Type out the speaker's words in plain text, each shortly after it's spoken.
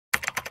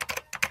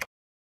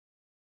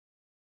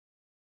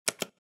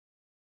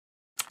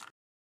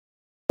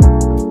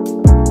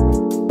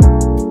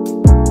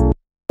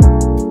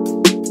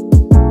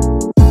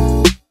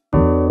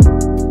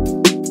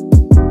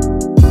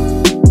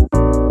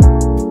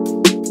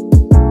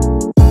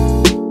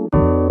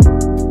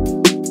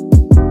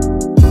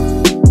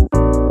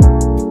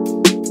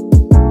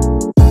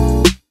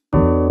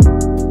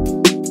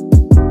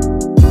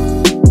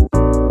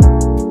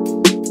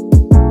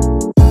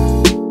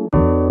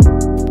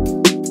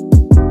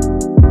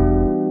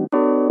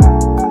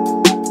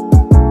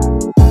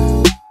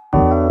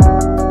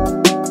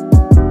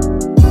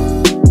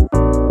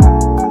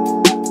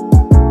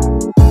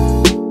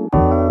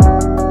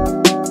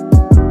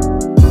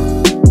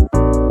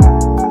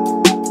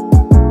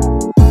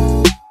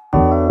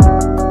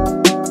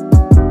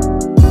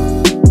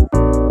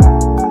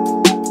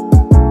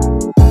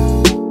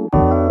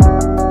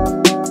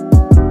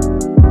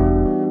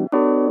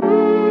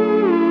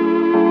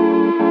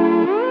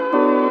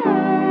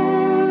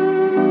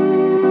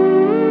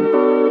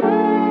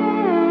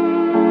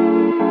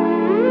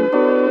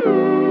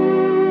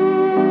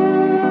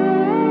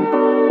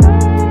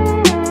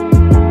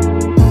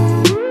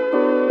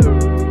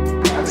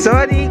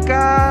Sorry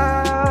ka!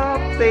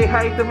 Say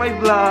hi to my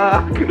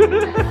vlog!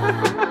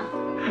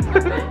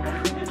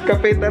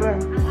 Kape, tara!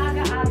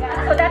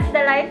 So that's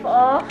the life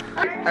of...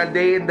 A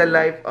day in the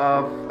life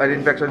of an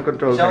infection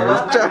control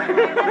nurse.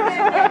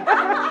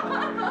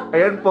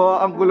 Ayan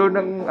po, ang gulo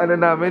ng ano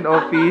namin,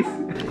 office.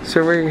 So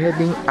we're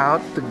heading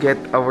out to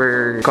get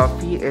our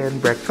coffee and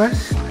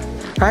breakfast.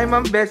 Hi,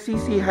 Ma'am Bessie.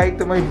 Say hi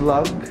to my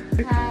vlog.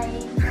 Hi.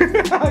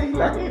 Hi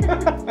lang.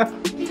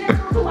 Hindi na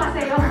natutuwa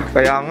sa'yo.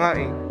 Kaya nga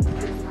eh.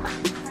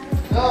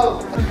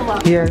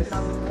 Yes.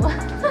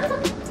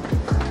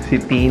 Si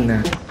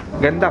Tina.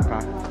 Ganda ka.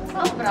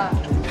 Sobra.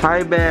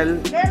 Hi, Belle.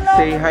 Hello.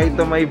 Say hi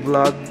to my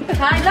vlog.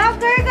 Hi,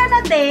 vlogger ka na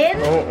din?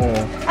 Oo.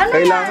 Ano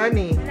Kailangan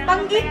yan? eh.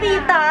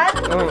 Panggipitan?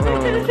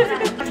 Oo.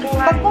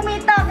 Pag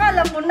kumita ka,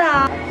 alam mo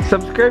na.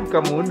 Subscribe ka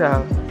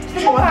muna.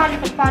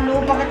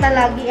 Paano pa kita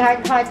lagi?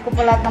 Heart ko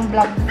pa lahat ng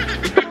vlog.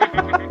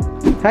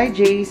 Hi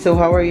Jay, so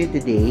how are you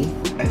today?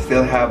 I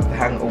still have the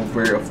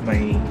hangover of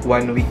my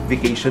 1-week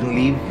vacation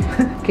leave.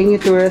 Can you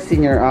tour us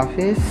in your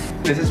office?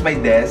 This is my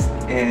desk,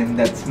 and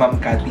that's Ma'am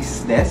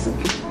Cathy's desk.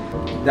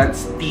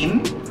 That's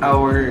Tin,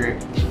 our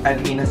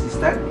admin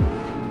assistant.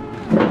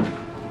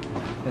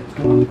 Let's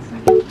go.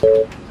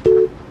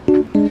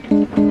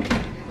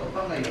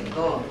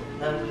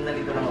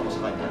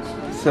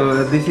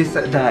 So this is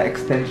the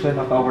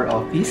extension of our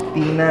office.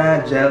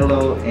 Tina,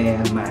 Jello,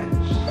 and Manj.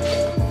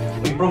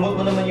 I-promote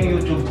mo naman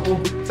yung YouTube ko.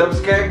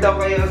 Subscribe daw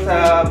kayo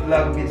sa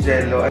vlog ni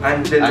Jello.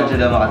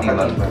 Angelo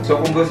Makatimbang. So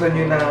kung gusto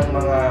nyo ng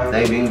mga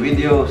Diving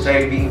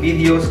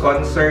videos,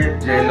 concert,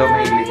 Jello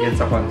mahilig yan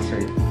sa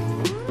concert.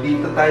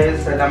 Dito tayo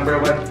sa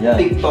 #1 Yeah.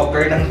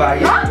 TikToker ng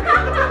bayan.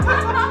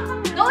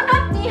 No,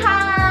 not me.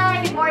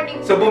 Hi! Good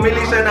morning. So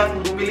bumili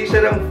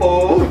siya ng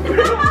phone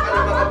para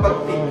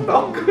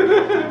makapag-TikTok.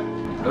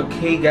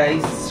 Okay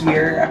guys,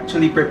 we're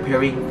actually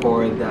preparing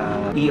for the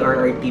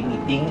ERRT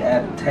meeting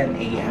at 10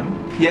 AM.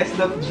 Yes,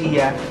 Doc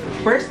Gia.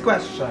 First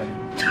question.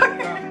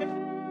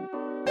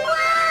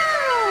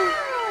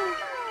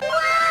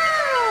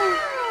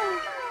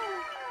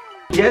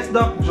 Yes,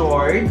 Doc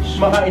George.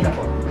 Makain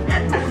ako.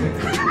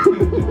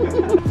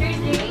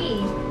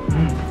 Surgery.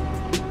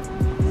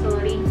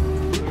 Sorry.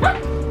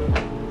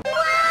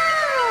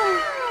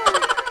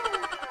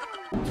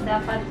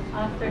 Dapat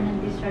after ng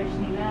discharge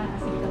nila,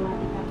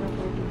 asymptomatic after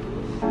 42.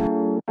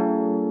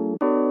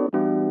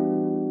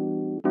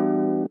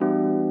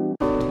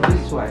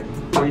 This one,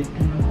 42,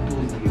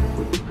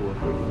 42.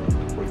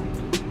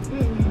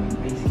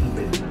 May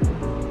sipin na.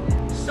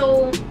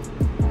 So,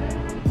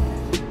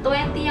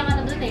 20 yung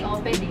ano dun eh,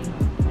 open eh.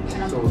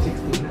 So,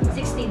 16 na lang.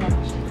 16 na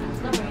siya.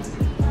 No worries.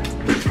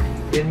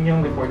 Yan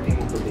yung reporting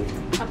mo today.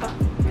 Apa?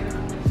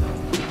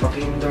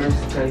 Paki-endorse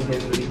kay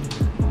Henry.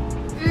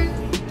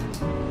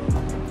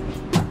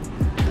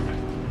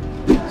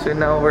 So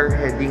now we're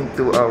heading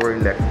to our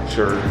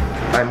lecture.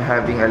 I'm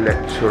having a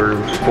lecture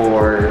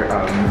for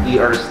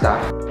ER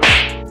staff.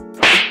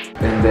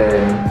 And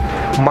then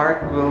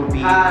Mark will be...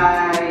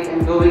 Hi,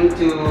 I'm going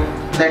to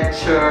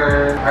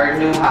lecture our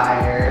new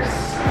hires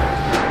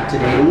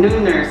today, new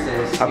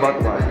nurses.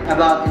 About what?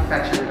 About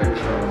infection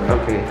control.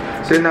 Okay.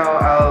 So now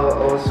I'll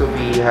also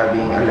be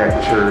having a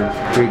lecture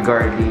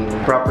regarding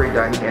proper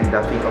donning and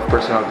doffing of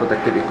personal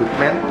protective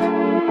equipment.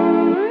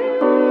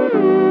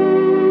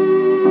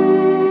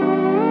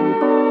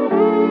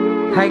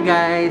 Hi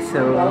guys,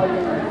 so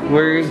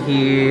we're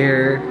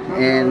here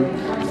and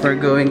we're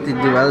going to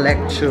do a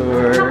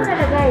lecture.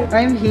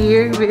 I'm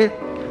here with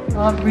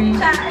Aubrey.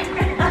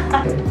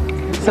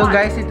 So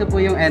guys, ito po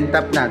yung end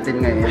top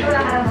natin ngayon.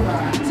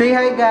 Say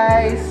hi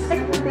guys!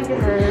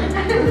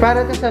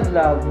 Para to sa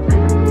vlog.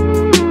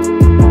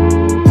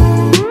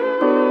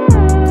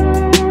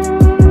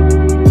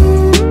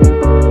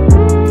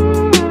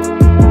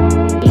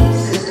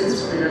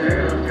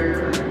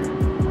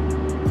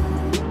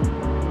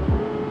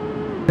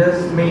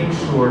 Just make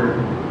sure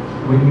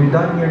when you're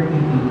done your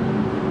PPE,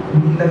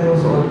 hindi lang yung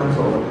suot ng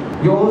suot.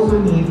 You also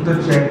need to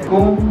check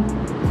kung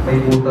may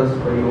butas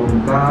pa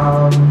yung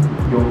gown,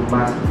 yung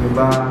mask nyo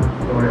ba,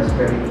 yung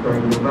respirator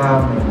nyo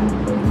ba, may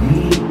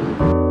leak.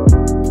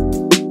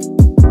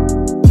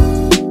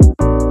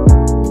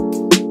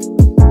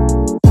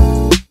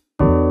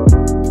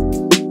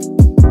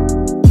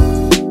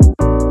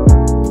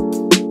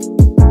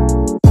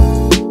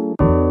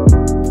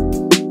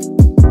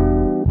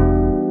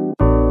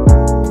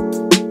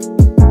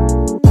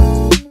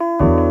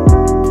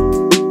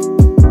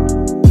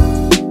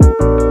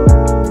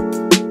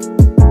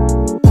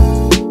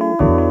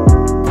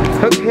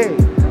 Okay,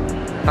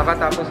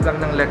 nakatapos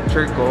lang ng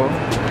lecture ko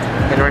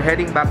and we're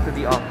heading back to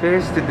the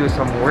office to do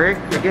some work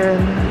again.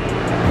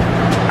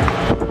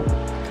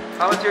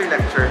 How was your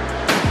lecture?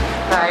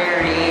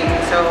 Tiring.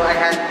 So I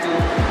had to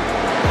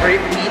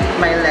repeat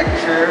my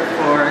lecture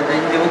for the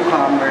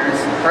newcomers,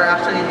 or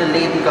actually the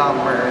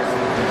latecomers.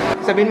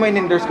 Sabihin mo,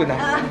 in-endorse ko na.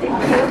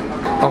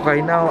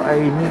 Okay, now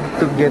I need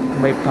to get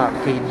my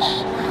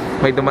package.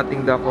 May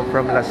dumating daw ako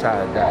from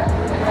Lazada.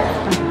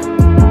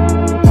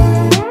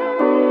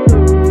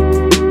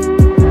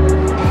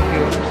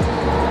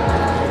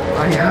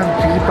 I have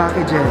 3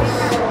 packages.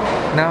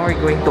 Now we're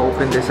going to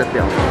open this at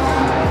the office.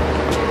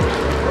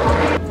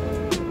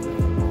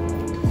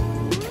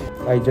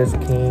 I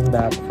just came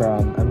back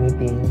from a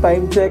meeting.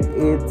 Time check,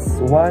 it's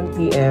 1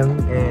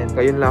 p.m. and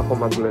ngayon lang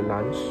ako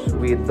magla-lunch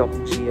with Doc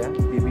Gia.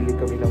 Bibili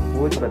kami ng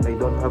food but I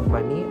don't have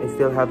money. I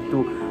still have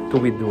to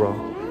withdraw.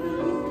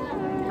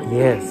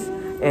 Yes.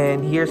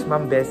 And here's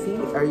Ma'am Bessie.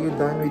 Are you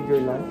done with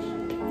your lunch?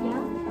 Yeah.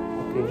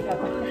 Okay.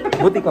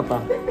 Buti ka pa.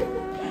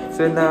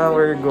 So now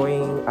we're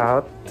going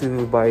out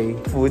to buy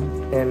food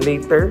and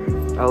later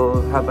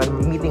I'll have a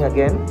meeting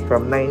again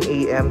from 9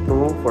 a.m.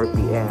 to 4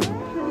 p.m.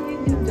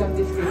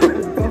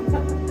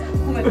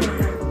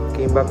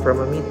 Came back from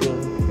a meeting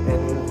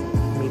and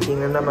meeting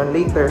na naman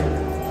later.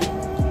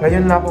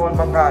 Ngayon na ako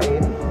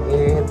magkain.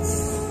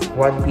 It's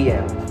 1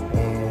 p.m.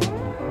 and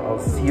I'll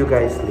see you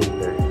guys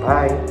later.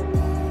 Bye!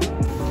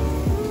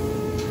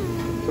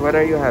 So what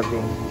are you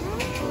having?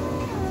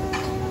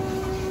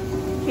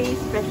 Case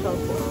special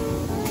po.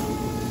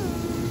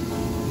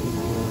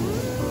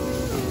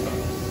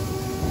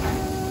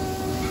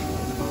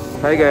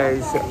 Hi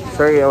guys!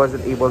 Sorry I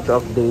wasn't able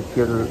to update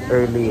you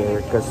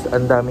earlier because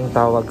ang daming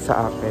tawag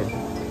sa akin.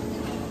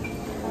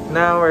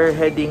 Now we're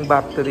heading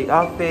back to the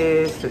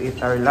office to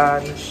eat our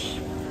lunch.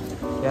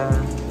 Yeah.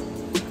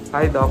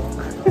 Hi Doc!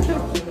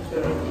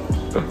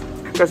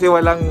 Kasi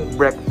walang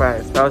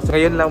breakfast. Tapos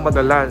ngayon lang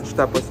mag-lunch.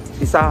 Tapos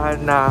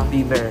isahan na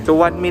dinner. So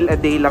 1 meal a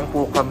day lang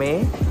po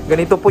kami.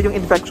 Ganito po yung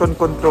infection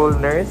control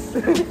nurse.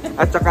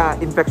 At saka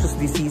infectious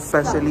disease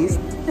specialist.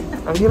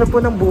 Ang hirap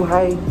po ng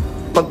buhay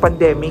pag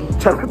pandemic.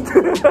 Charot.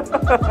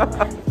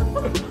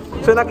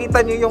 So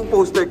nakita niyo yung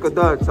poster ko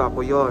doon. So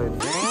ako yun.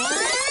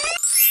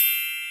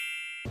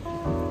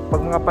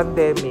 Pag mga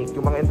pandemic,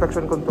 yung mga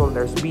infection control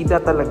nurse, bida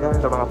talaga.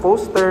 Sa mga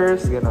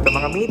posters, gano'n. Sa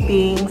mga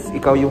meetings,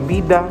 ikaw yung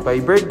bida.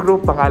 Viber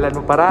group, pangalan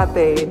mo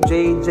parate.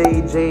 J,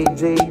 J, J,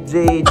 J,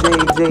 J, J,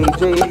 J,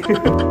 J.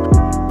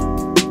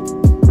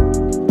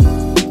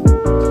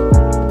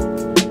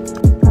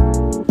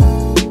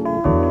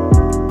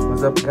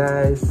 What's up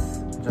guys?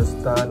 Just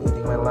done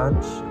eating my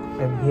lunch.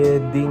 I'm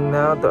heading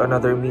now to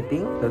another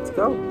meeting. Let's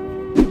go.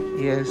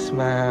 Yes,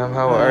 ma'am.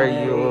 How are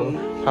you?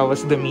 How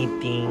was the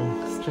meeting?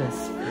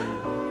 Stressful.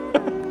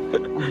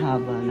 Ang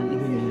haba ng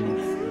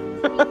minutes.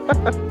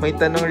 May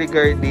tanong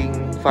regarding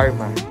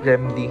pharma,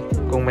 remedy,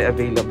 kung may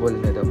available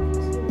na daw.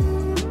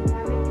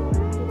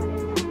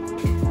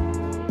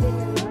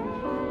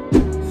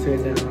 So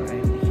now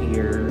I'm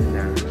here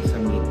na sa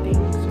meeting.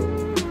 So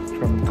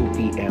from 2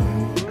 p.m.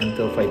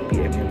 until 5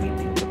 p.m. yung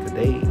meeting ko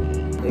today.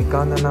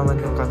 Ikaw na naman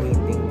yung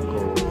ka-meeting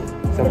ko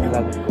sa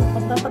vlog ko.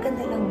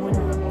 Magpapaganda lang muna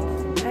ako.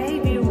 Hi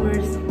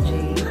viewers,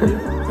 Jay.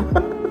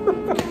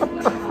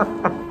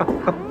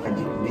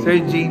 Sir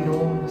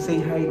Gino, say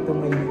hi to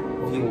my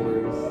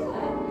viewers.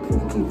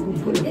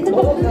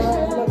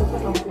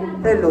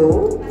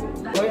 Hello?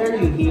 Why are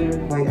you here?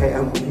 Why I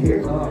am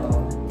here?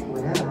 Well,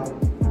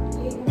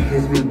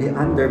 this will be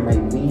under my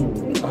wing.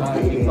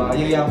 Iba.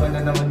 Yayaman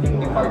na naman yung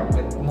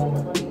department mo.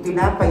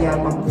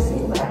 Pinapayaman ko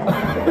sila.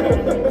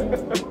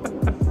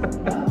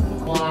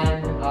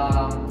 One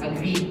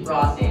agreed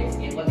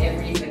process, and whatever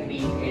is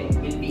agreed it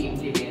will be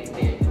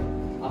implemented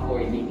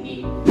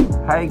accordingly.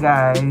 Hi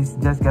guys,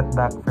 just got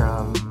back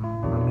from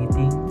a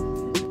meeting.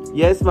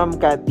 Yes, Ma'am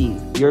Cathy,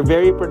 you're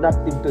very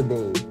productive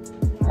today.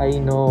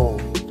 I know.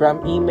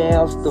 From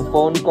emails to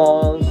phone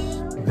calls.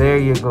 There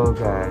you go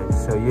guys.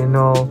 So you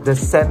know, the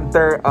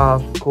center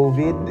of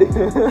COVID.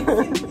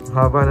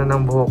 Haba na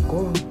ng buhok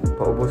ko.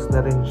 Paubos na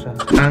rin siya.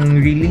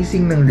 Ang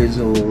releasing ng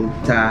result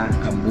sa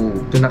Abu.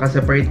 So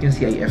nakaseparate yung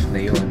CIF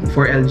na yun.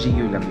 For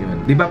LGU lang yun.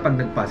 Di ba pag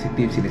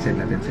nag-positive, sinisend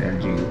natin sa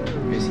LGU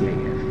yung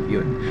CIF.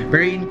 Yun.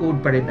 Pero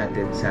in-code pa rin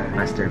natin sa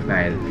master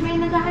file. May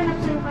naghahanap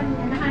sa'yo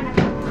kanina. Nahanap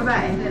ko.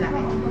 Babae,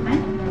 lalaki.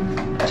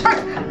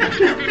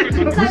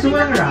 Gusto mo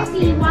ng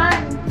racket?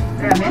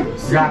 Ramen?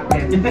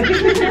 Racket.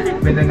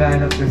 May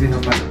naghahanap kasi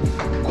ng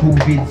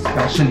COVID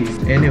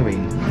specialist.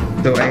 Anyway,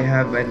 so I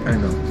have an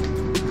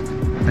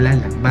wala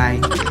lang.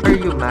 Bye. Why are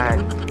you mad?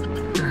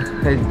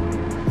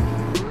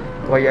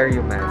 Why are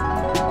you mad?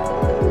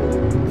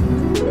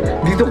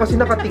 Dito kasi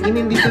nakatingin,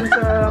 hindi dun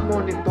sa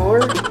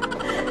monitor.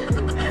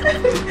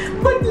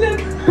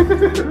 Maglag.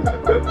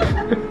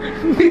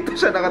 Dito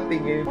siya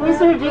nakatingin. Uy,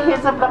 Sir Jay,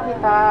 heads up lang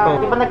kita. Oh.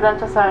 Di ba nag-run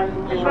siya sa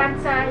email? Nag-run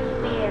sa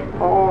email.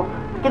 Oo.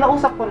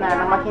 Kinausap ko na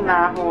ng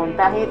mahinahon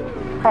kahit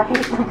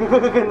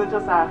nagagano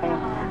siya sa akin.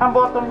 Ang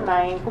bottom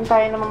line, kung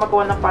kaya naman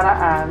magawa ng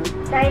paraan,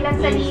 Dahil lang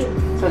sa leave.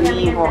 sa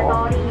leave,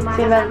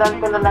 sinandan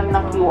ko na lang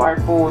ng QR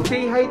code.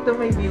 Say hi to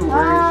my viewers.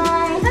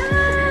 Hi!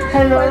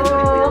 Hello!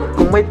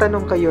 Kung may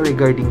tanong kayo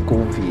regarding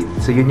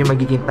COVID, so yun yung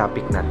magiging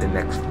topic natin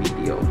next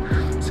video.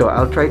 So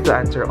I'll try to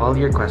answer all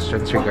your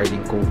questions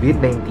regarding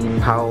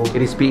COVID-19, how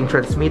it is being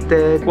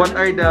transmitted, what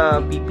are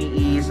the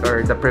PPEs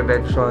or the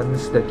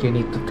preventions that you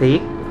need to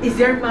take. Is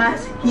your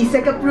mask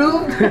HISEC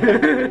approved?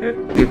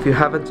 If you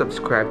haven't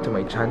subscribed to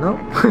my channel,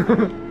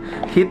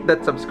 hit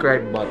that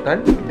subscribe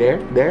button. There.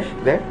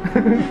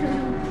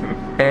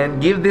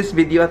 And give this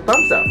video a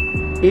thumbs up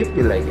if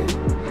you like it.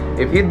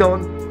 If you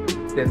don't,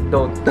 then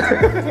don't.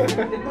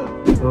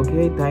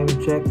 Okay, time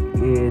check.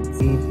 It's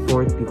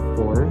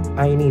 8:44.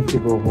 I need to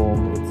go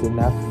home. It's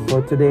enough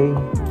for today.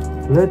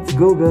 Let's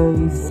go,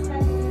 guys.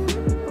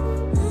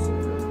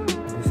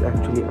 This is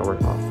actually our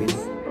office.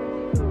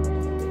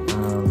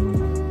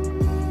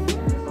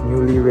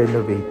 Newly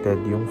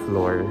renovated yung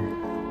floor.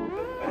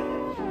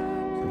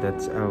 So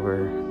that's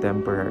our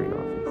temporary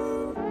office.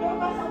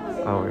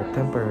 Our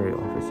temporary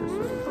office as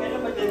well.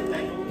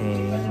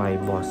 And my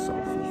boss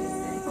office.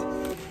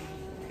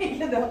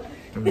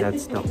 And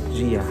that's Doc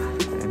Gia.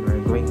 And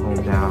we're going home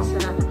now.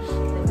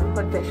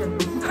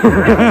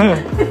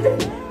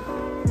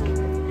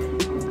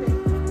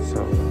 So,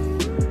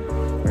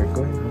 we're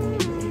going home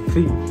in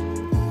 3,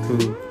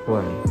 2,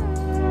 1.